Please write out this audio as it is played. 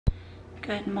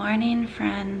Good morning,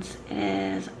 friends. It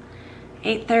is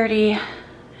 8:30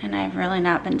 and I've really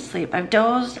not been asleep. I've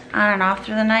dozed on and off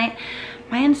through the night.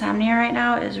 My insomnia right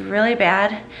now is really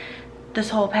bad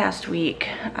this whole past week.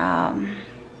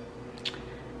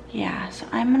 Yeah, so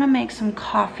I'm gonna make some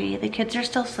coffee. The kids are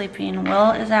still sleeping. Will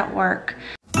is at work.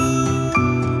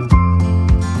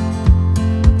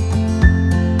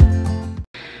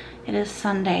 It is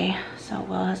Sunday, so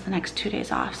Will has the next 2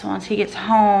 days off. So once he gets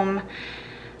home,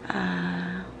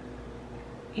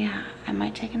 yeah, I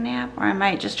might take a nap, or I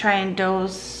might just try and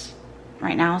doze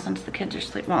right now since the kids are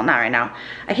asleep. Well, not right now.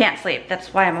 I can't sleep.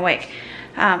 That's why I'm awake.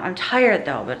 I'm tired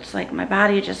though, but it's like my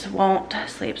body just won't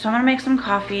sleep. So I'm gonna make some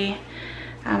coffee.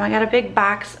 I got a big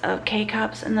box of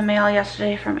K-Cups in the mail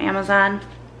yesterday from Amazon.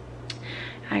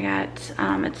 I got,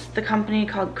 it's the company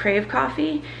called Crave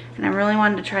Coffee, and I really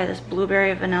wanted to try this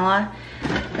blueberry vanilla.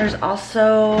 There's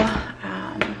also,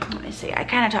 let me see, I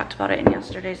kind of talked about it in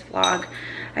yesterday's vlog.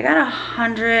 I got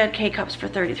 100 K-Cups for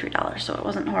 $33, so it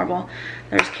wasn't horrible.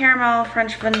 There's caramel,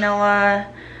 French vanilla,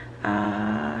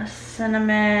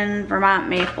 cinnamon, Vermont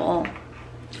maple,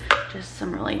 just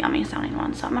some really yummy sounding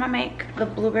ones. So I'm gonna make the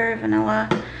blueberry vanilla.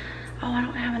 Oh, I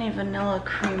don't have any vanilla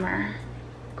creamer.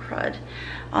 Crud.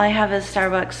 All I have is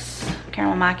Starbucks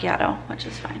caramel macchiato, which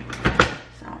is fine.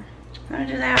 So I'm gonna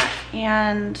do that,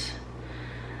 and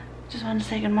just want to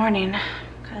say good morning,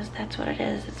 because that's what it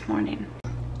is. It's morning.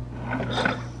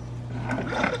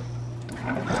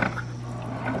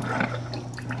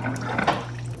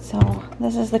 So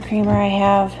this is the creamer I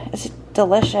have. It's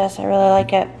delicious. I really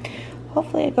like it.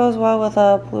 Hopefully it goes well with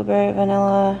a blueberry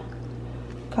vanilla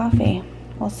coffee.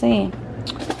 We'll see.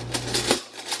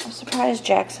 I'm surprised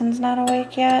Jackson's not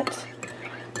awake yet.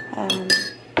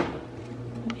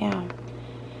 Yeah.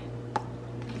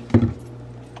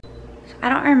 I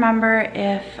don't remember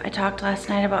if I talked last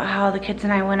night about how the kids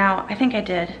and I went out. I think I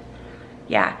did.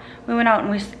 Yeah, we went out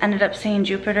and we ended up seeing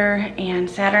Jupiter and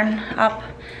Saturn up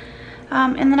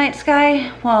in the night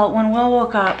sky. Well, when Will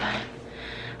woke up,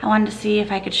 I wanted to see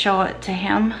if I could show it to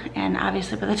him, and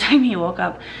obviously by the time he woke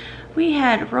up, we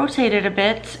had rotated a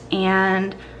bit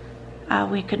and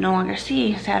we could no longer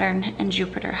see Saturn and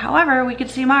Jupiter. However, we could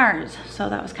see Mars, so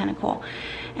that was kind of cool.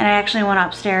 And I actually went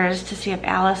upstairs to see if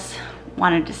Alice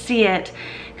wanted to see it,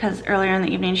 because earlier in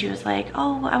the evening she was like,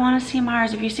 oh, I want to see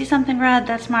Mars. If you see something red,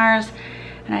 that's Mars.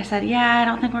 And I said, yeah, I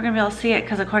don't think we're gonna be able to see it,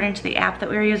 because according to the app that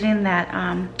we were using, that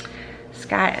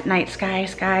Sky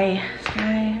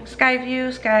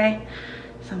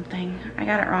something. I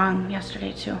got it wrong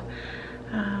yesterday too.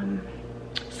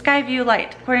 Sky View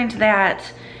Light. According to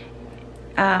that,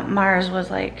 Mars was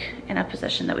like in a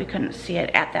position that we couldn't see it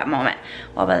at that moment.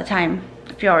 Well, by the time,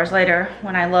 a few hours later,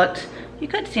 when I looked, you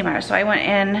could see Mars. So I went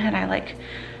in and I like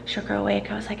shook her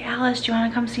awake. I was like, Alice, do you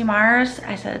want to come see Mars?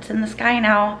 I said, it's in the sky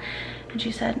now. And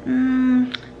she said,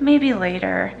 maybe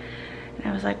later. And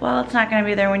I was like, well, it's not gonna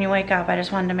be there when you wake up. I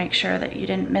just wanted to make sure that you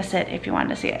didn't miss it if you wanted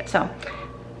to see it. So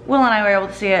Will and I were able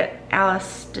to see it.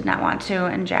 Alice did not want to,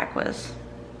 and Jack was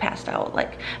passed out.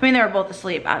 Like, I mean, they were both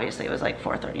asleep. Obviously, it was like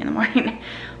 4:30 in the morning.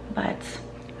 But,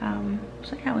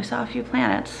 so yeah, we saw a few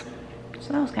planets.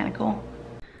 So that was kind of cool.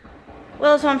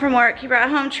 Will's home from work. He brought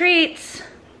home treats.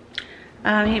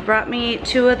 He brought me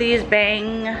 2 of these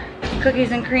Bang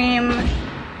cookies and cream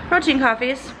protein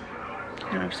coffees.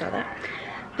 I don't know if you saw that.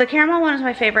 The caramel one is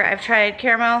my favorite. I've tried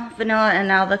caramel, vanilla, and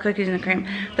now the cookies and cream.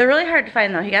 They're really hard to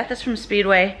find though. He got this from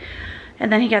Speedway,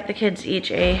 and then he got the kids each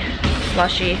a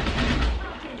slushie.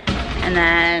 And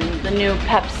then the new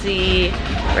Pepsi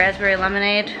raspberry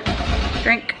lemonade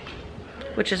drink,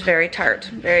 which is very tart,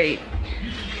 very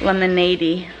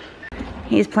lemonade-y.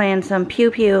 He's playing some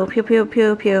pew pew, pew pew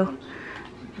pew pew.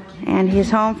 And he's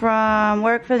home from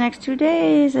work for the next 2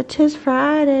 days. It's his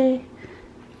Friday.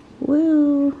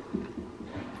 Woo.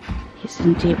 He's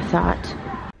in deep thought.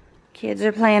 Kids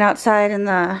are playing outside in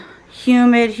the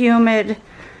humidity.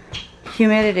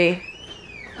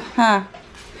 Huh.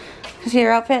 See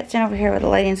your outfit? Stand over here where the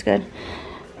lighting's good.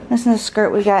 This is the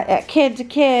skirt we got at Kid to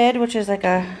Kid, which is like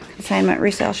a consignment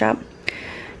resale shop.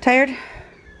 Tired?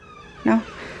 No?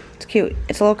 It's cute.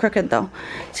 It's a little crooked though.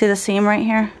 See the seam right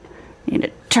here? You need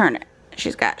to turn it.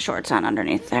 She's got shorts on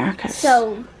underneath there.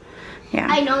 So, yeah.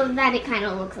 I know that it kind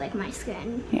of looks like my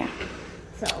skin. Yeah.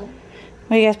 So.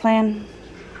 What are you guys playing?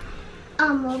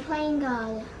 We're playing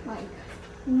like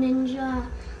ninja,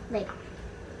 like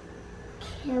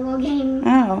hero game.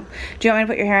 Oh. Do you want me to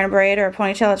put your hair in a braid or a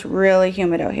ponytail? It's really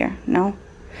humid out here. No?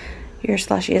 Your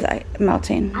slushie is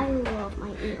melting. I love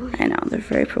my ears. I know, they're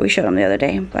very pretty. We showed them the other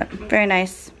day, but very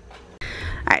nice.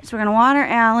 Alright, so we're gonna water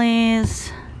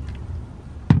Allie's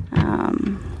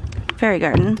fairy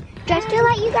garden. Just to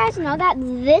let you guys know that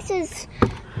this is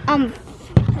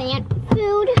plant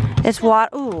food. It's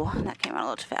water. Ooh, that came out a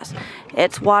little too fast.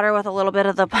 It's water with a little bit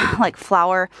of the like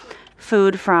flower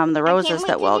food from the roses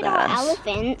that Will got us.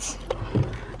 Elephants.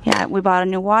 Yeah, we bought a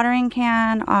new watering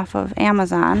can off of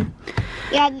Amazon.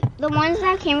 Yeah, the ones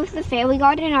that came with the fairy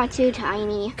garden are too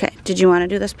tiny. Okay, did you want to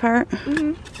do this part?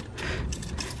 Mhm.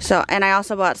 So, and I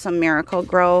also bought some Miracle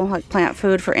Grow like plant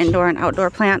food for indoor and outdoor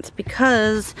plants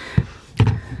because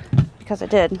I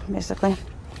did basically.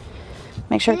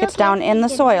 Make sure it gets down in the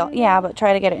soil. Yeah, but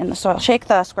try to get it in the soil. Shake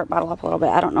the squirt bottle up a little bit.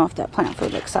 I don't know if that plant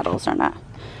food like settles or not.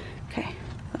 Okay,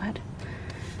 go ahead.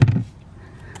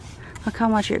 Look how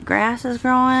much your grass is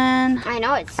growing. I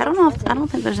know it's. So I don't know if, I don't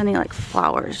think there's any like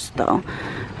flowers though,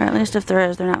 or at least if there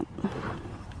is, they're not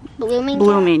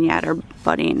blooming yet or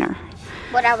budding or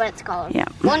whatever it's called. Yeah.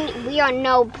 We are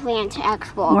no plant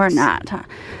experts. We're not. Huh?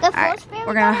 The first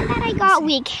fairy garden that I got,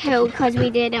 we killed because we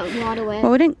didn't water it.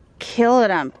 Well, we didn't kill it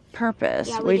on purpose.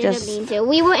 Yeah, we didn't mean to.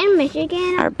 We were in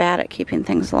Michigan. Are bad at keeping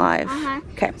things alive.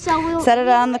 Okay. So set it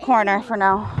on the corner for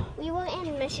now. We were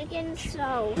in Michigan,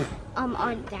 so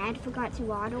our dad forgot to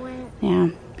water it. Yeah.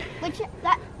 Which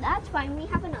that's fine. We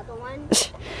have another one.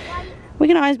 We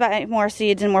can always buy more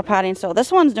seeds and more potting. So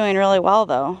this one's doing really well,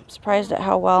 though. I'm surprised at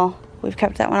how well we've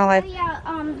kept that one alive. Oh, yeah.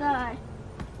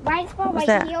 The white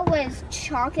spot here was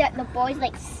chalk that the boys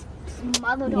like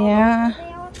smothered all over there.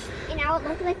 And now it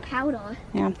looks like powder.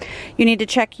 Yeah. You need to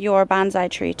check your bonsai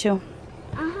tree, too.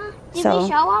 Did we show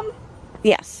them?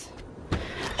 Yes.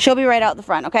 She'll be right out the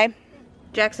front, okay?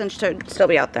 Jackson should still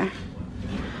be out there.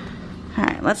 All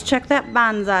right, let's check that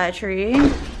bonsai tree.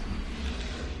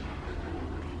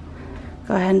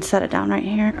 Go ahead and set it down right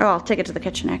here. Oh, I'll take it to the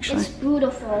kitchen, actually. It's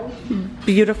beautiful.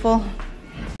 Beautiful.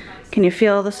 Can you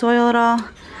feel the soil at all?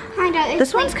 Kinda.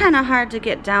 This one's kind of hard to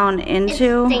get down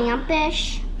into. It's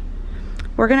dampish.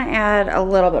 We're gonna add a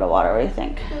little bit of water, what do you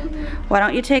think? Why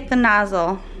don't you take the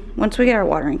nozzle, once we get our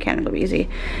watering can, it'll be easy.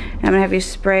 And I'm gonna have you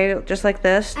spray just like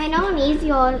this. I know an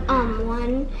easier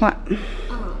one. What?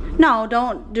 No,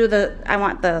 don't do the, I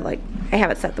want the, like, I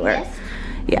have it set to where. Mist?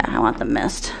 Yeah, I want the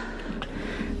mist.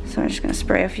 So we're just gonna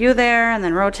spray a few there and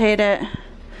then rotate it.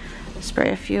 Spray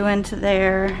a few into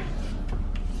there.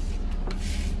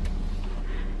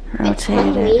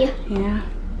 Rotate it. Yeah.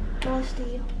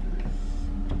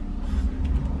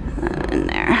 In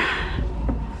there.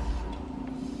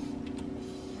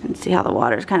 And see how the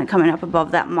water's kind of coming up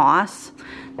above that moss?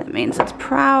 That means it's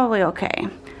probably okay.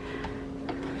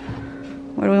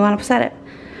 Where do we want to set it?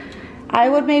 I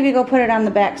would maybe go put it on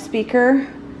the back speaker.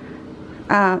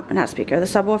 Not speaker, the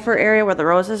subwoofer area where the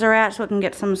roses are at so it can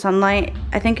get some sunlight.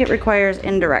 I think it requires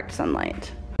indirect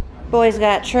sunlight. Boys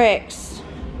got tricks.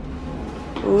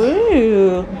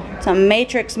 Ooh, it's a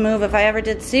Matrix move if I ever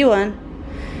did see one.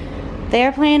 They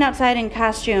are playing outside in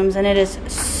costumes and it is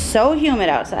so humid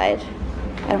outside.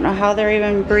 I don't know how they're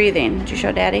even breathing. Did you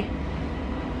show Daddy?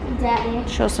 Daddy.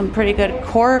 Show some pretty good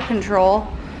core control.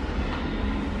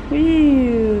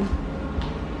 Woo.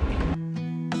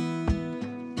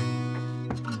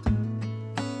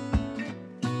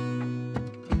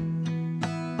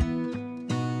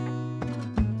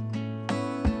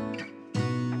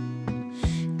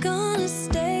 Gonna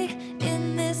stay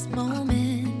in this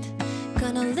moment.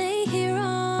 Gonna lay here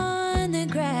on the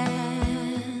grass.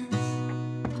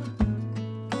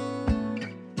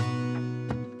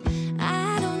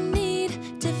 I don't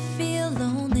need to feel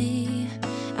lonely.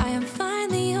 I am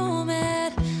finally home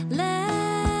at last.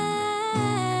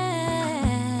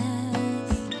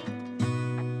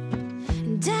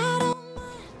 And I don't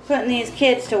mind. Putting these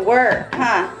kids to work,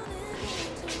 huh?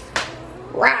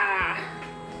 Rah!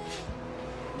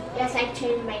 Yes, I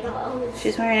changed my clothes.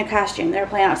 She's wearing a costume. They're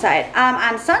playing outside.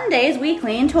 On Sundays, we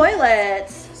clean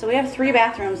toilets. So we have 3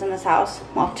 bathrooms in this house.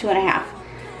 Well, 2.5.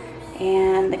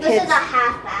 And the kids... This is a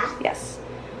half bath. Yes.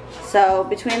 So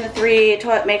between the 3,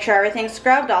 make sure everything's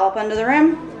scrubbed all up under the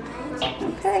rim.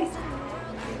 Okay.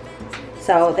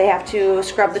 So they have to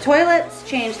scrub the toilets,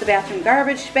 change the bathroom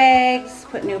garbage bags,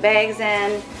 put new bags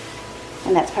in,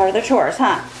 and that's part of their chores,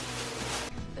 huh?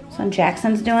 So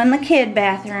Jackson's doing the kid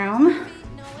bathroom.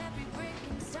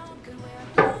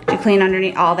 Did you clean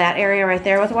underneath all that area right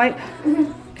there with a wipe?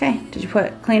 Okay. Did you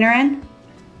put cleaner in?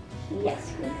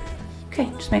 Yes. Okay,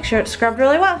 just make sure it's scrubbed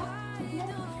really well.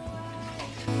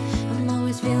 I'm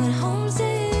always feeling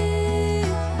homesick.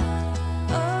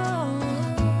 Oh.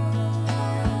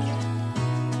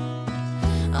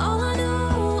 All I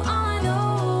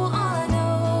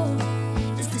know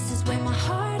is this is where my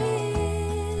heart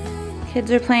is. Kids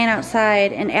are playing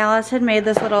outside, and Alice had made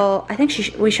this little, I think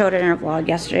we showed it in her vlog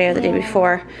yesterday or the day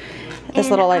before, this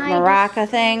little like maraca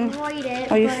thing.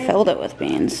 Oh, you filled it with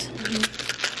beans.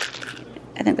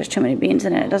 I think there's too many beans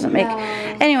in it. It doesn't make...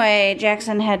 Anyway,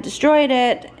 Jackson had destroyed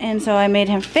it, and so I made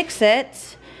him fix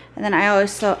it. And then I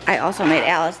also made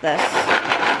Alice this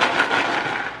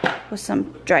with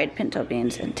some dried pinto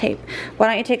beans and tape. Why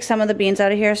don't you take some of the beans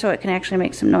out of here so it can actually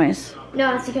make some noise?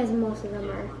 No, it's because most of them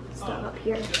are stuck up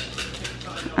here.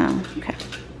 Oh, okay.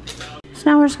 So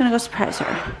now we're just gonna go surprise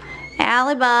her.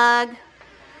 Allie Bug.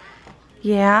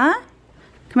 Yeah?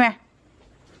 Come here.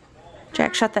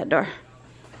 Jack, shut that door.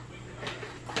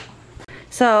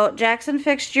 So, Jackson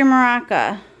fixed your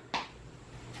maraca.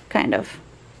 Kind of.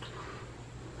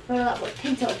 What about with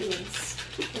pinto beans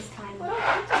this time?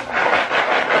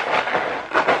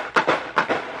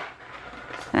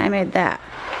 And I made that.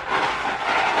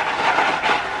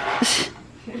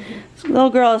 This little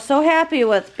girl is so happy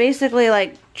with basically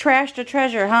like trash to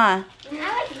treasure, huh? I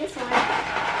like this one.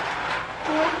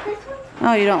 Do you like this one?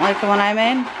 Oh, you don't like the one I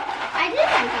made? I did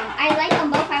like them. I like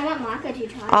them both. I want Maka to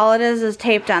try. All it is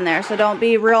taped on there, so don't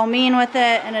be real mean with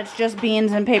it, and it's just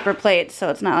beans and paper plates, so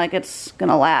it's not like it's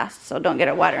gonna last, so don't get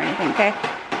it wet or anything, okay?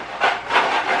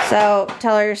 So,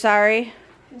 tell her you're sorry.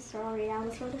 I'm sorry, I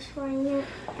was sort of destroying it.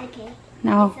 Okay.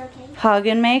 Now, It's okay. hug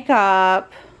and make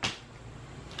up.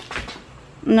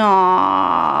 No.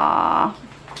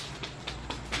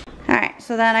 Alright,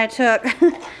 so then I took,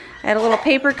 I had a little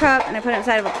paper cup, and I put it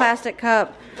inside of a plastic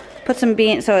cup, put some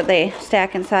beans, so they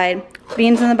stack inside.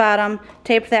 Beans in the bottom,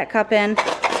 taped that cup in.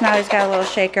 So now he's got a little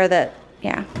shaker that,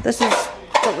 yeah, this is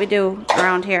what we do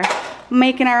around here.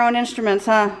 Making our own instruments,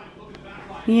 huh?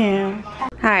 Yeah.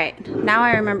 Alright, now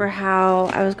I remember how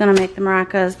I was gonna make the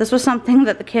maracas. This was something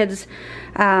that the kids,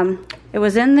 it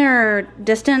was in their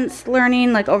distance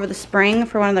learning, like over the spring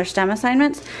for one of their STEM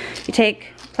assignments. You take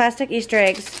plastic Easter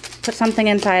eggs, put something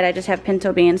inside, I just have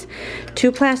pinto beans,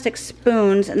 2 plastic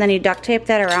spoons, and then you duct tape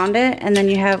that around it, and then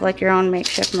you have like your own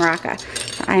makeshift maraca.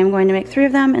 So I am going to make 3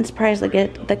 of them and surprisingly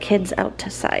get the kids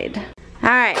outside.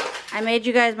 Alright, I made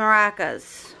you guys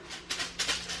maracas.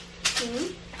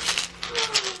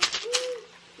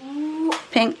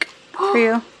 Pink for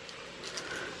you.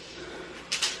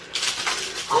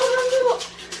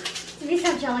 Do these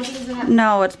have jelly beans in it?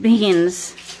 No, it's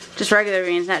beans. Just regular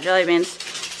beans, not jelly beans.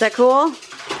 Is that cool? Yeah.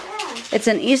 It's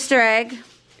an Easter egg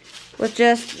with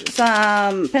just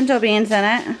some pinto beans in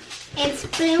it. And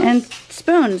spoons. And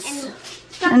spoons.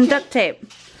 And duct tape.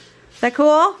 Is that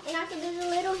cool? And I can do the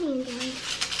little hand one.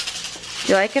 Do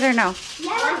you like it or no?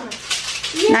 Yeah.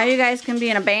 Now you guys can be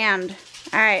in a band.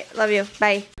 Alright, love you.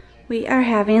 Bye. We are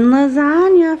having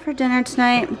lasagna for dinner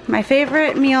tonight. My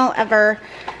favorite meal ever.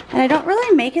 And I don't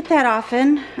really make it that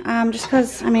often, just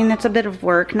because, I mean, it's a bit of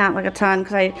work, not like a ton,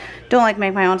 because I don't like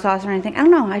make my own sauce or anything. I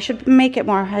don't know, I should make it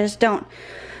more, I just don't.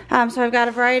 So I've got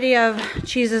a variety of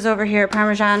cheeses over here,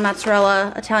 Parmesan,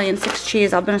 mozzarella, Italian 6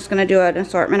 cheese. I'm just gonna do an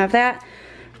assortment of that.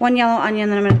 1 yellow onion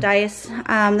that I'm gonna dice.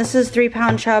 This is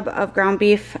 3-pound chub of ground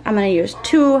beef. I'm gonna use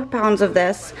 2 pounds of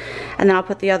this, and then I'll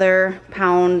put the other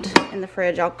pound in the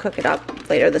fridge. I'll cook it up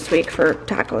later this week for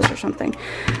tacos or something.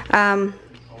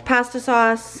 Pasta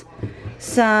sauce,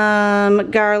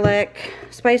 some garlic,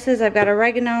 spices. I've got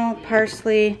oregano,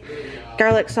 parsley,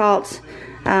 garlic salt.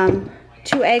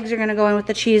 2 eggs are gonna go in with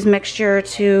the cheese mixture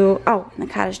to, oh, and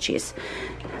the cottage cheese.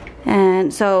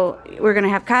 And so we're gonna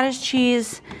have cottage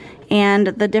cheese and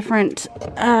the different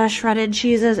shredded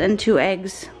cheeses, and 2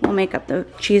 eggs will make up the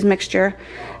cheese mixture.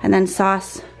 And then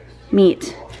sauce,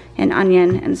 meat, and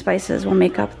onion and spices will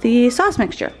make up the sauce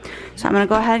mixture. So I'm gonna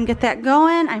go ahead and get that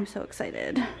going. I'm so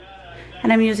excited.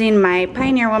 And I'm using my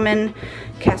Pioneer Woman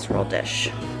casserole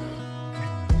dish.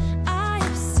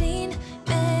 I've seen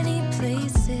many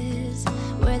places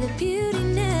where the beauty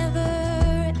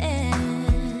never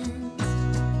ends.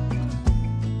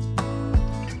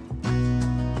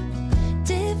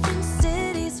 Different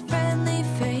cities, friendly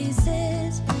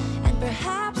faces, and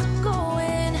perhaps I'm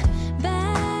going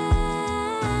back.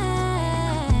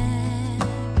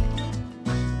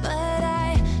 But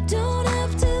I don't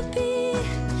have to be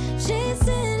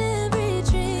chasing every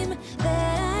dream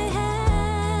that I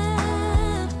had.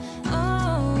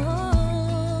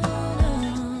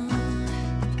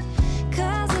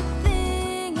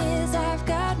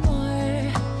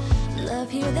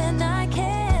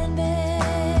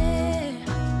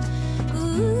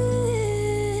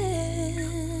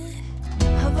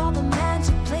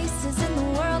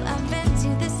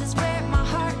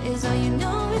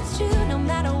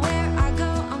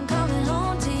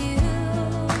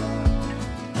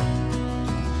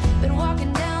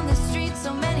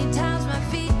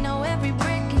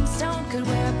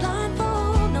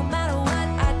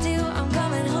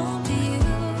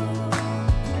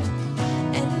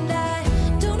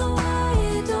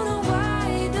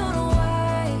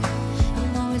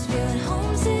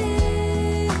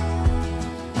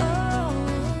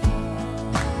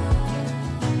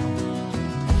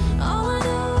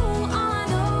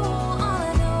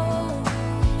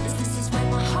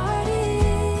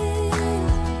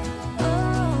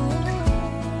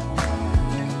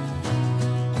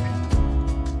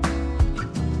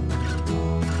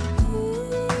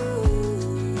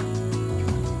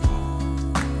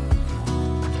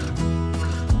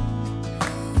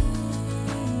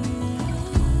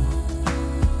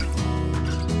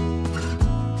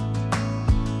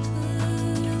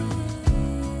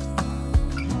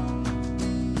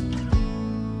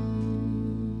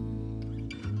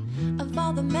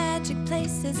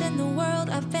 places in the world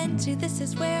I've been to. This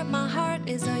is where my heart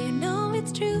is. Oh, you know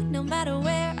it's true. No matter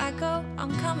where I go,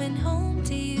 I'm coming home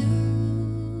to you.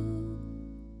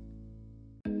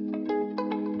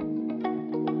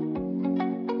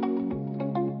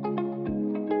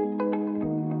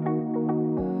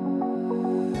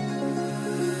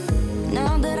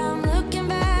 Now that I'm looking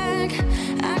back,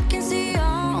 I can see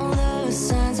all the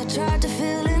signs I tried to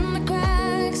fill in the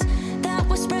cracks that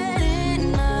were spread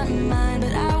in my mind,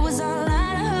 but I was all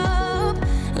out of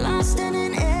hope, lost in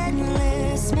an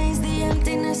endless maze. The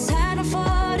emptiness had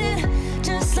afforded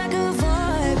just like a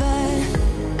void, but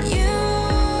you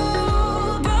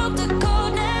broke the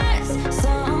coldness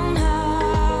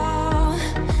somehow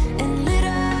and lit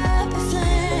up a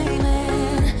flame.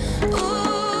 And ooh,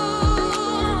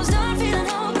 I was done feeling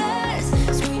hopeless,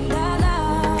 screamed out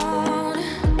loud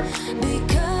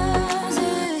because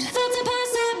it felt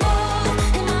impossible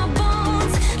in my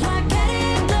bones, like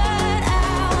getting blood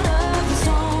out of the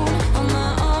stone on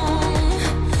my own.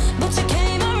 But you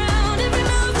came around and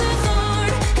removed the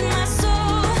thorn in my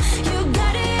soul. You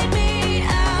guided me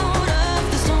out of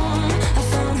the storm. I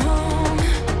found home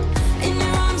in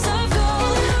your arms of gold,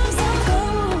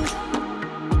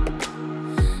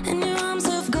 in your arms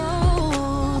of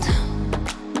gold,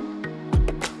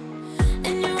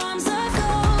 in your arms of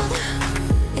gold.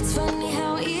 It's funny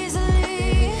how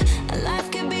easily a life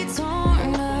can be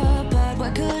torn apart.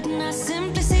 Why couldn't I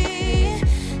simply see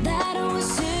that I was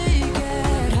sick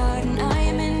at heart and I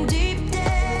am in deep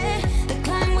debt? The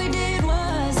climb we did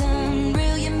was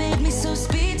unreal. You made me so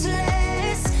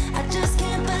speechless. I just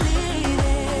can't believe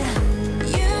it.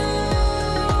 You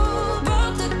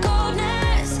broke the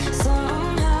coldness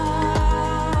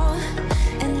somehow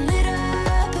and lit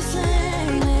up a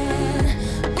flame.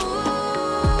 And ooh,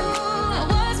 I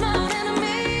was my own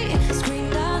enemy,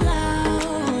 screamed out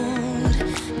loud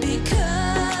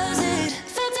because it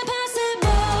felt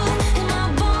impossible in my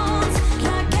bones,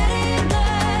 like getting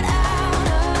blood out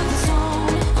of the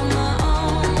stone on my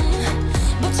own.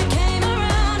 But you came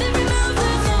around and removed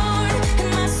the thorn in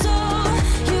my soul.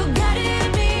 You guided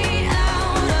me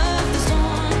out of the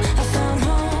storm. I found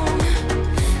home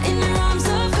in your arms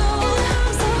of gold,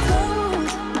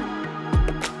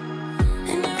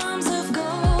 in your arms of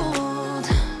gold,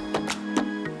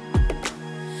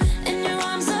 in your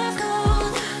arms of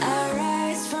gold. I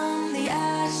rise from the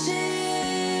ashes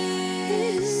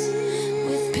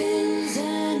with pins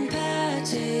and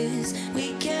patches.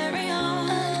 We carry on.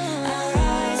 I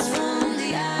rise from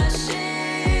the ashes.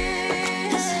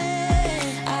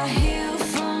 I heal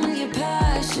from your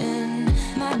passion.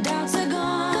 My doubts are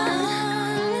gone.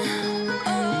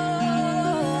 Oh,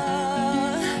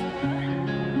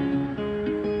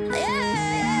 yeah.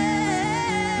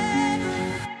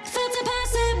 Felt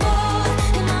impossible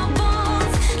in my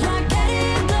bones, like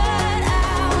getting blood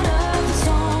out of the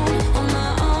stone on my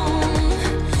own.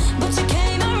 But you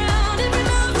came around and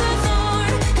removed the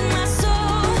thorn in my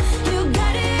soul. You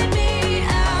guided me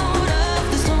out of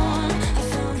the storm. I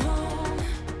found home.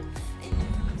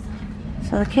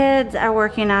 So the kids are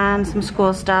working on some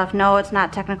school stuff. No, it's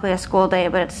not technically a school day,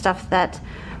 but it's stuff that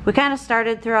we kind of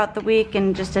started throughout the week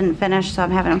and just didn't finish, so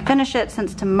I'm having them finish it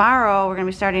since tomorrow we're going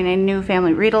to be starting a new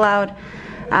family read aloud.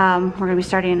 We're going to be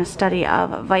starting a study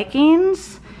of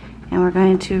Vikings, and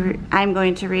I'm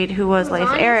going to read Who Was Leif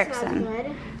Erikson.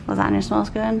 Lasagna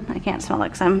smells good. I can't smell it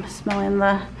because I'm smelling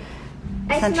the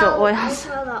essential oils. I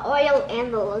smell the oil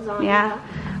and the lasagna. Yeah.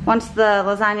 Once the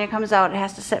lasagna comes out, it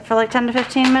has to sit for like 10 to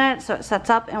 15 minutes, so it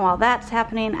sets up, and while that's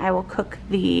happening, I will cook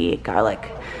the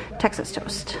garlic Texas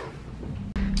toast.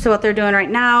 So what they're doing right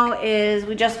now is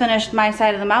we just finished My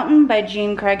Side of the Mountain by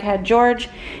Jean Craighead George,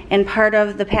 and part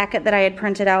of the packet that I had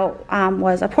printed out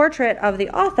was a portrait of the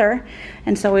author,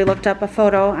 and so we looked up a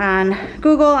photo on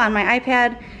Google on my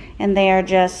iPad, and they are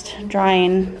just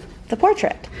drawing the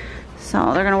portrait.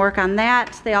 So they're gonna work on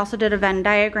that. They also did a Venn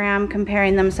diagram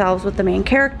comparing themselves with the main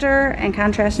character and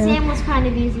contrasting. Sam was kind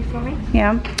of easy for me.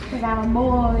 Yeah. Because I'm a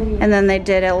boy. And then they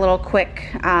did a little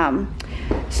quick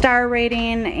star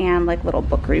rating and like little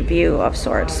book review of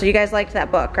sorts. So you guys liked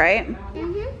that book, right?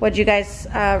 Mm-hmm. What'd you guys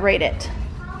rate it?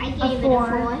 I gave it a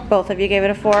 4. Both of you gave it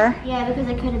a 4? Yeah, because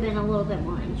it could have been a little bit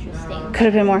more interesting. Could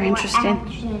have been more interesting.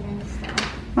 Action and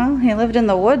stuff. Well, he lived in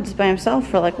the woods by himself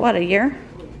for like, what, a year?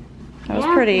 That was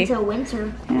pretty. Until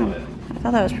winter. Yeah, I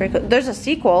thought that was pretty cool. There's a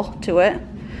sequel to it.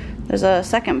 There's a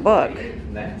second book.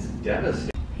 That's devastating.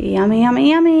 Yummy,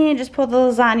 yummy, yummy. Just pulled the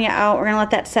lasagna out. We're gonna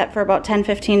let that set for about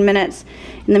 10-15 minutes.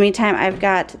 In the meantime, I've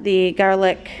got the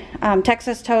garlic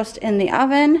Texas toast in the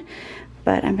oven,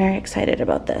 but I'm very excited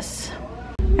about this.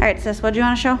 All right, sis, what do you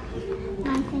want to show?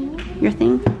 Nothing. Your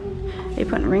thing? Are you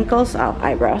putting wrinkles? Oh,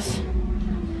 eyebrows.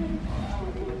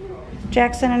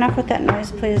 Jackson, enough with that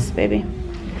noise, please, baby.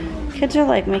 Kids are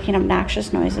like making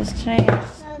obnoxious noises today.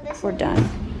 We're done.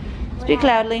 Speak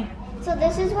loudly. So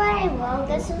this is what I wrote.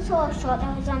 This is a short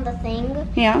that was on the thing.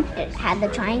 Yeah. It had the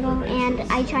triangle, and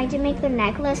I tried to make the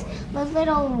necklace. Those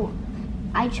little,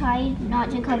 I tried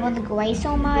not to cover the gray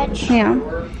so much.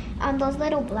 Yeah. Those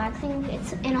little black things,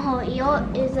 it's in her ear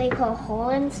is like a hole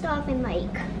and stuff, and like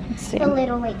Let's see. the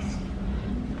little like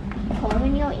hole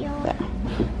in your ear. There.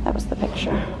 That was the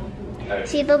picture.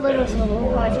 See the little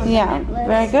silver parts on Yeah. the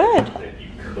necklace? Very good.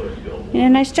 You did a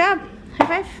nice job. High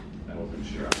five.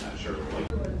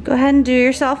 Go ahead and do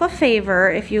yourself a favor.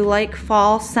 If you like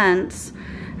fall scents,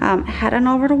 head on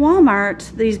over to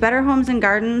Walmart. These Better Homes and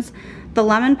Gardens, the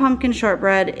lemon pumpkin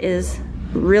shortbread is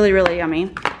really, really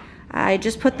yummy. I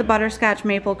just put the butterscotch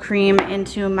maple cream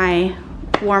into my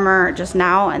warmer just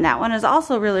now, and that one is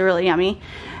also really, really yummy.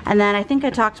 And then I think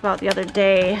I talked about the other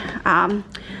day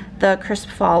the crisp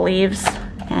fall leaves,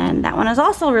 and that one is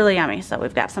also really yummy. So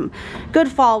we've got some good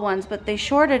fall ones, but they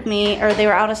shorted me, or they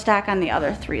were out of stock on the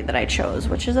other 3 that I chose,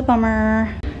 which is a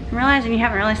bummer. I'm realizing you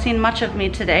haven't really seen much of me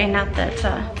today. Not that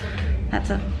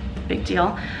that's a big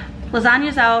deal.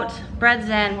 Lasagna's out, bread's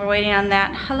in, we're waiting on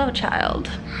that. Hello, child.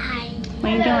 Hi.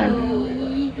 What are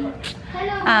you doing?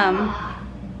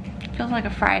 Feels like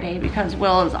a Friday because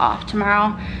Will is off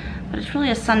tomorrow, but it's really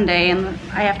a Sunday and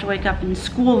I have to wake up and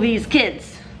school these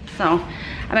kids. So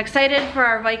I'm excited for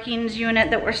our Vikings unit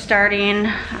that we're starting.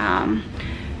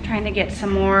 Trying to get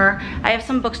some more. I have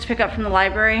some books to pick up from the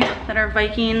library that are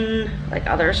Viking, like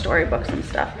other storybooks and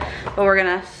stuff. But we're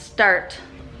gonna start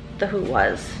the Who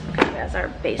Was as our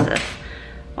basis.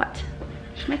 What?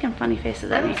 She's making funny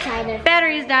faces at me. I'm excited.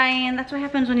 Battery's dying. That's what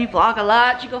happens when you vlog a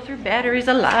lot. You go through batteries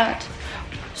a lot.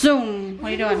 Zoom. What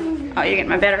are you doing? Oh, you're getting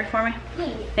my battery for me?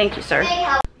 Thank you, sir.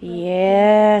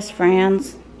 Yes,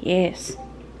 friends. Yes.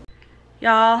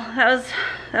 Y'all, that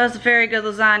was very good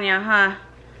lasagna, huh?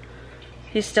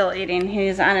 He's still eating.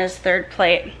 He's on his 3rd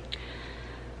plate.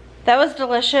 That was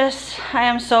delicious. I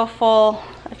am so full.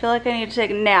 I feel like I need to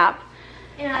take a nap.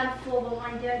 And I'm full, but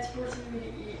my dad's forcing me to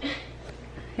eat.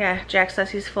 Yeah, Jack says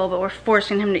he's full, but we're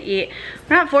forcing him to eat.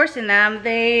 We're not forcing them.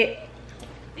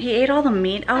 He ate all the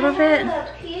meat out of it. I have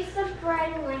a piece of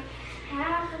bread and like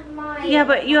half of my... Yeah,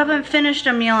 but you haven't finished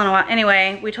a meal in a while.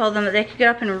 Anyway, we told them that they could get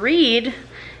up and read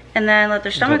and then let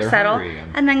their stomach settle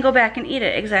and then go back and eat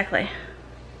it. Exactly.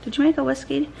 Did you make a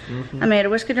whiskey? I made a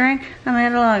whiskey drink. I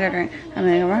made a lager drink. I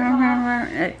made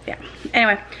a... Yeah.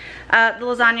 Anyway, the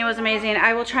lasagna was amazing.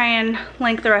 I will try and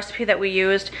link the recipe that we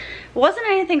used. It wasn't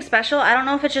anything special. I don't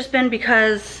know if it's just been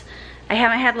because I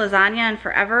haven't had lasagna in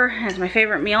forever. It's my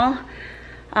favorite meal.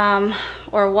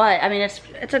 Or what. I mean,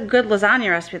 it's a good lasagna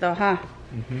recipe though, huh?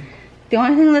 The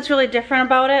only thing that's really different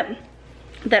about it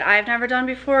that I've never done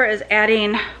before is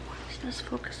adding... What is this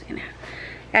focusing at?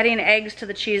 Adding eggs to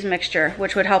the cheese mixture,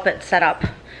 which would help it set up,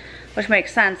 which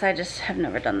makes sense. I just have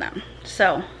never done that.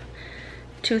 So,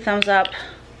 2 thumbs up.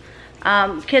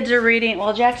 Kids are reading.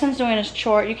 Well, Jackson's doing his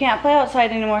chore. You can't play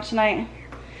outside anymore tonight.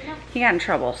 He got in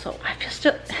trouble, so I feel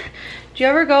still... Do you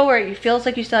ever go where it feels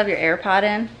like you still have your AirPod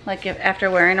in? Like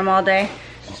after wearing them all day?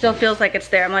 It still feels like it's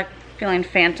there. I'm like feeling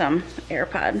phantom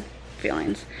AirPod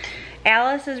feelings.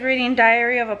 Alice is reading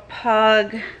Diary of a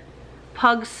Pug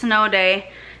Snow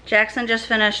Day. Jackson just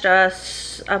finished a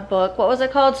book. What was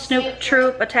it called? Snoop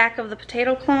Troop, Attack of the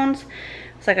Potato Clones.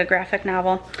 It's like a graphic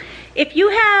novel. If you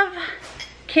have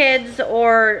kids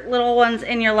or little ones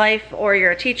in your life, or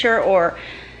you're a teacher or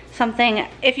something,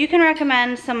 if you can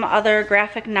recommend some other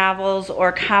graphic novels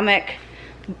or comic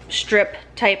strip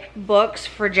type books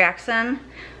for Jackson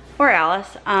or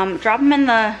Alice, drop them in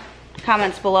the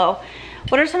comments below.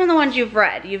 What are some of the ones you've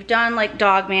read? You've done like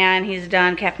Dog Man, he's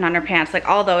done Captain Underpants, like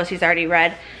all those he's already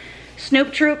read.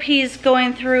 Snoop Troop, he's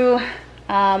going through.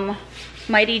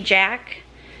 Mighty Jack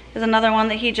is another one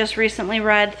that he just recently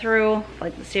read through,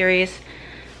 like the series,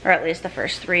 or at least the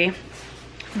first 3.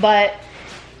 But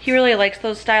he really likes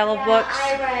those style of books.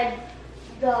 I read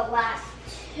the last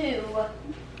 2.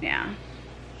 Yeah.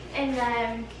 And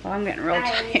then Well, I'm getting real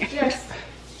tired. just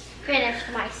finished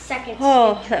my 2nd.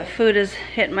 Oh, that food is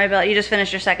hitting my belly. You just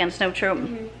finished your 2nd Snoop Troop.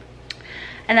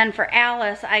 And then for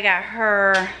Alice, I got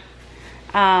her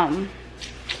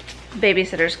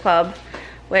Babysitter's Club,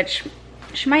 which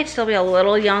she might still be a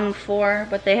little young for,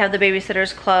 but they have the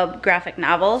Babysitter's Club graphic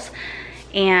novels.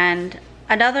 And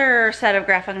another set of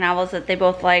graphic novels that they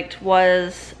both liked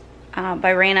was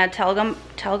by Raina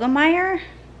Telgemeier,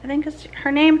 I think is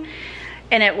her name.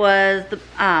 And it was the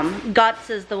Guts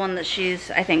is the one that she's,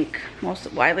 I think,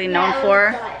 most widely known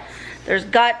for. There's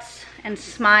Guts and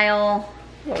Smile.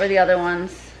 What were the other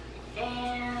ones?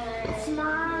 And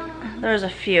Smile. There was a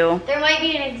few. There might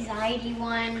be an anxiety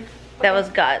one. That was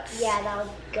guts. Yeah, that was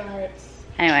guts.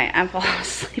 Anyway, I'm falling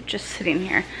asleep just sitting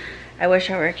here. I wish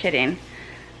I were kidding.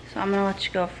 So I'm gonna let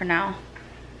you go for now.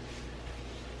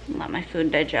 Let my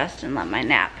food digest and let my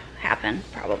nap happen,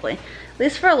 probably. At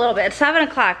least for a little bit. It's 7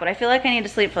 o'clock, but I feel like I need to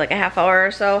sleep for like a half hour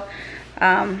or so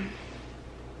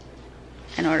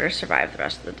in order to survive the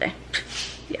rest of the day.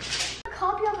 Yeah.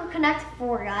 Copy over Connect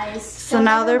 4, guys. So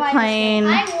now they're playing.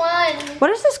 I won. What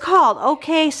is this called?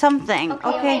 Okay something.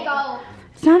 Okay, go.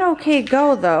 It's not Okay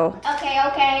Go though.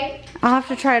 Okay. I'll have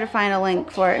to try to find a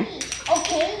link for it.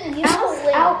 Okay, you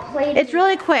outplayed. It's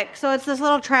really quick. So it's this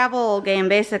little travel game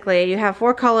basically. You have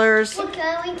 4 colors. We're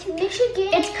going to Michigan.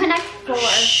 It's Connect 4.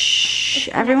 Shh,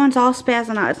 everyone's all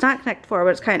spazzing out. It's not Connect 4,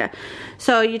 but it's kind of.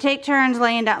 So you take turns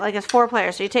laying down, like it's 4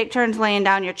 players. So you take turns laying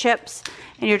down your chips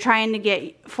and you're trying to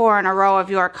get 4 in a row of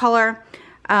your color.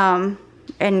 And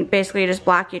basically you just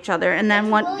block each other. And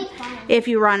then really if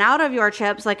you run out of your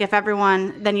chips, like if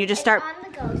everyone, then you just start.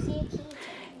 On the go. See a key.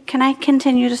 Can I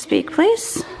continue to speak,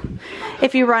 please?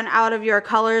 If you run out of your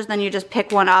colors, then you just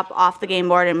pick one up off the game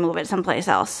board and move it someplace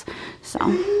else. So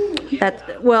that's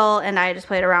Will and I just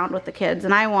played around with the kids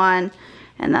and I won.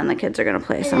 And then the kids are gonna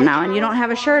play some now. And you don't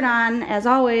have a shirt on, as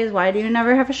always. Why do you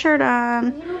never have a shirt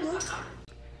on?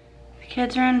 The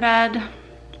kids are in bed.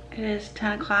 It is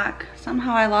 10 o'clock.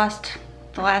 Somehow I lost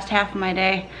the last half of my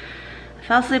day. I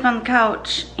fell asleep on the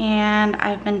couch and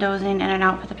I've been dozing in and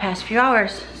out for the past few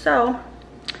hours. So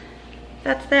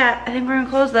that's that. I think we're gonna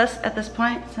close this at this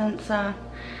point since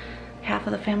half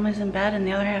of the family's in bed and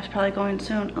the other half's probably going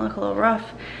soon. It'll look a little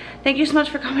rough. Thank you so much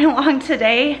for coming along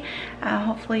today.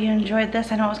 Hopefully you enjoyed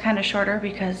this. I know it was kind of shorter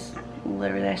because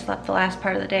literally I slept the last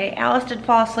part of the day. Alice did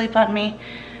fall asleep on me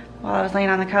while I was laying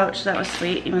on the couch, so that was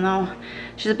sweet. Even though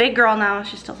she's a big girl now,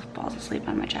 she still falls asleep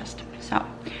on my chest. So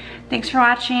thanks for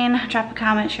watching. Drop a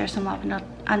comment, share some love, and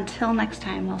until next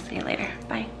time, we'll see you later.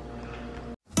 Bye.